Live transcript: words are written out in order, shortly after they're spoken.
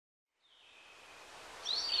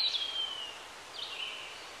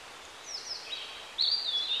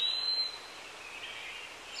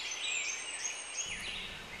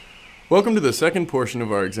Welcome to the second portion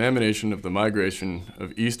of our examination of the migration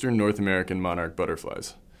of eastern North American monarch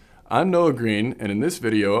butterflies. I'm Noah Green, and in this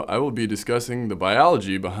video I will be discussing the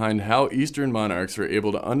biology behind how eastern monarchs are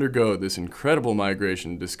able to undergo this incredible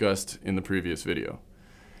migration discussed in the previous video.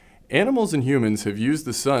 Animals and humans have used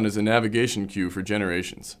the sun as a navigation cue for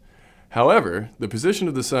generations. However, the position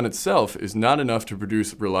of the sun itself is not enough to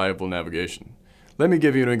produce reliable navigation. Let me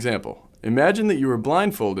give you an example. Imagine that you were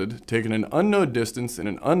blindfolded, taken an unknown distance in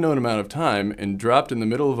an unknown amount of time, and dropped in the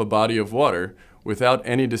middle of a body of water without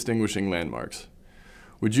any distinguishing landmarks.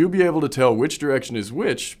 Would you be able to tell which direction is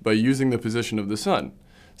which by using the position of the sun?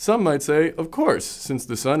 Some might say, of course, since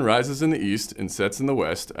the sun rises in the east and sets in the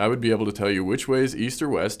west, I would be able to tell you which way is east or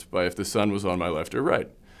west by if the sun was on my left or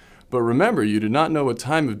right. But remember, you do not know what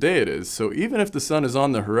time of day it is, so even if the sun is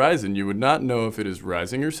on the horizon, you would not know if it is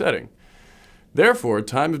rising or setting. Therefore,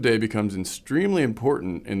 time of day becomes extremely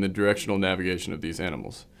important in the directional navigation of these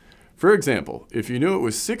animals. For example, if you knew it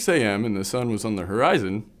was 6 a.m. and the sun was on the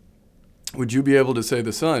horizon, would you be able to say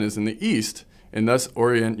the sun is in the east and thus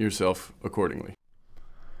orient yourself accordingly?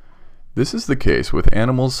 This is the case with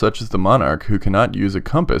animals such as the monarch who cannot use a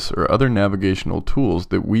compass or other navigational tools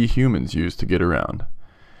that we humans use to get around.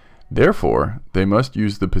 Therefore, they must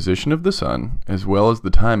use the position of the sun as well as the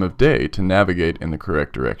time of day to navigate in the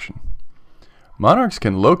correct direction. Monarchs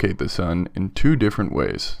can locate the sun in two different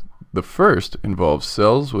ways. The first involves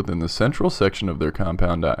cells within the central section of their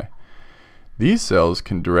compound eye. These cells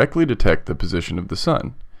can directly detect the position of the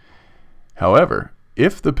sun. However,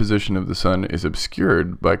 if the position of the sun is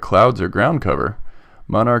obscured by clouds or ground cover,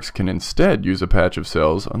 monarchs can instead use a patch of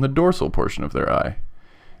cells on the dorsal portion of their eye.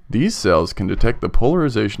 These cells can detect the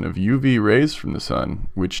polarization of UV rays from the sun,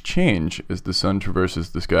 which change as the sun traverses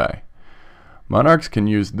the sky. Monarchs can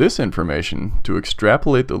use this information to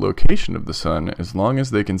extrapolate the location of the sun as long as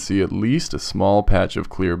they can see at least a small patch of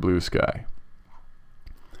clear blue sky.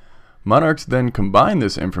 Monarchs then combine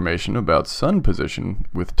this information about sun position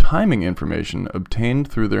with timing information obtained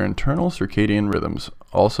through their internal circadian rhythms,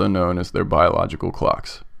 also known as their biological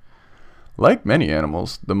clocks. Like many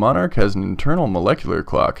animals, the monarch has an internal molecular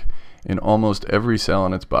clock in almost every cell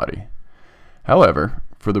in its body. However,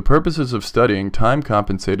 for the purposes of studying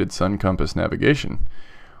time-compensated sun compass navigation,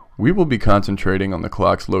 we will be concentrating on the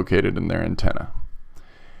clocks located in their antennae.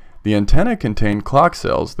 The antennae contain clock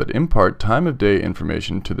cells that impart time of day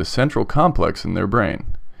information to the central complex in their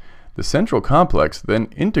brain. The central complex then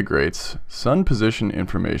integrates sun position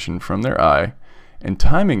information from their eye and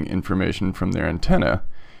timing information from their antenna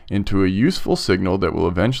into a useful signal that will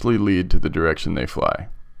eventually lead to the direction they fly.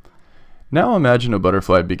 Now imagine a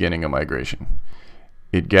butterfly beginning a migration.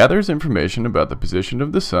 It gathers information about the position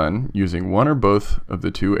of the sun using one or both of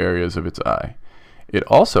the two areas of its eye. It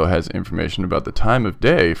also has information about the time of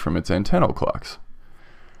day from its antennal clocks.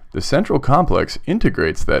 The central complex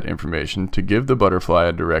integrates that information to give the butterfly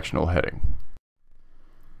a directional heading.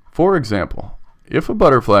 For example, if a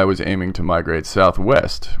butterfly was aiming to migrate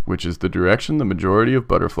southwest, which is the direction the majority of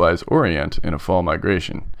butterflies orient in a fall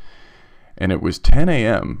migration, and it was 10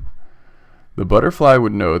 a.m., the butterfly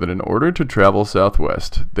would know that in order to travel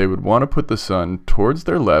southwest, they would want to put the sun towards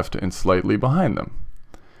their left and slightly behind them.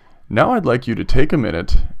 Now I'd like you to take a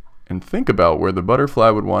minute and think about where the butterfly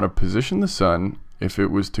would want to position the sun if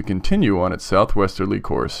it was to continue on its southwesterly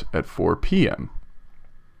course at 4 p.m.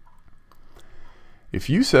 If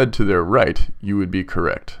you said to their right, you would be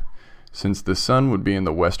correct, since the sun would be in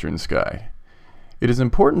the western sky. It is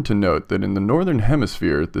important to note that in the northern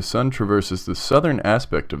hemisphere, the sun traverses the southern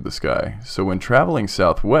aspect of the sky, so when traveling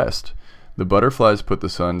southwest, the butterflies put the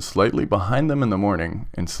sun slightly behind them in the morning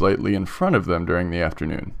and slightly in front of them during the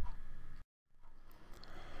afternoon.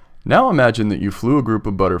 Now imagine that you flew a group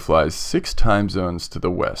of butterflies 6 time zones to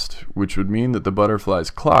the west, which would mean that the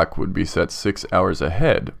butterfly's clock would be set 6 hours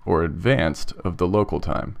ahead, or advanced, of the local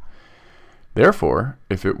time. Therefore,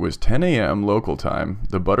 if it was 10 a.m. local time,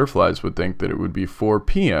 the butterflies would think that it would be 4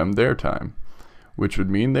 p.m. their time, which would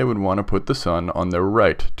mean they would want to put the sun on their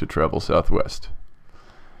right to travel southwest.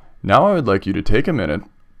 Now I would like you to take a minute,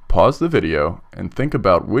 pause the video, and think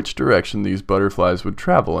about which direction these butterflies would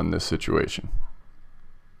travel in this situation.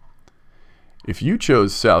 If you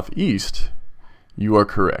chose southeast, you are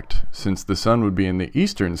correct, since the sun would be in the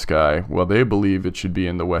eastern sky while they believe it should be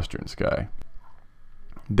in the western sky.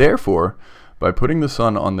 Therefore, by putting the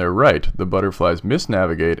sun on their right, the butterflies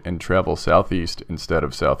misnavigate and travel southeast instead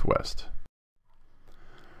of southwest.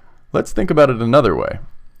 Let's think about it another way.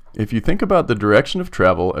 If you think about the direction of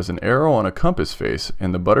travel as an arrow on a compass face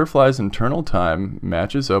and the butterfly's internal time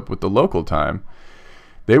matches up with the local time,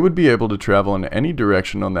 they would be able to travel in any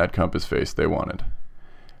direction on that compass face they wanted.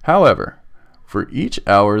 However, For each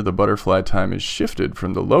hour the butterfly time is shifted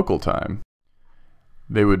from the local time,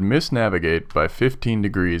 they would misnavigate by 15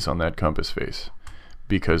 degrees on that compass face,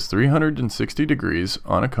 because 360 degrees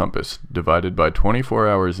on a compass divided by 24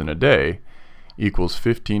 hours in a day equals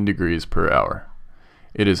 15 degrees per hour.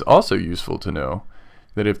 It is also useful to know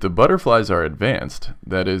that if the butterflies are advanced,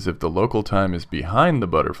 that is, if the local time is behind the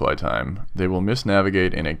butterfly time, they will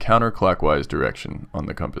misnavigate in a counterclockwise direction on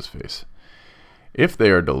the compass face. If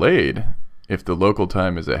they are delayed, if the local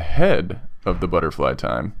time is ahead of the butterfly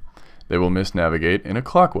time, they will misnavigate in a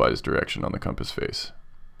clockwise direction on the compass face.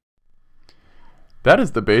 That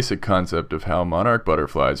is the basic concept of how monarch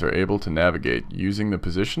butterflies are able to navigate using the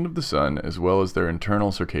position of the sun as well as their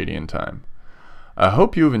internal circadian time. I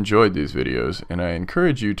hope you have enjoyed these videos, and I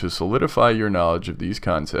encourage you to solidify your knowledge of these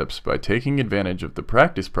concepts by taking advantage of the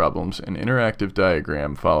practice problems and interactive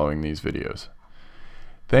diagram following these videos.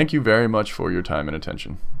 Thank you very much for your time and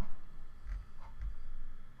attention.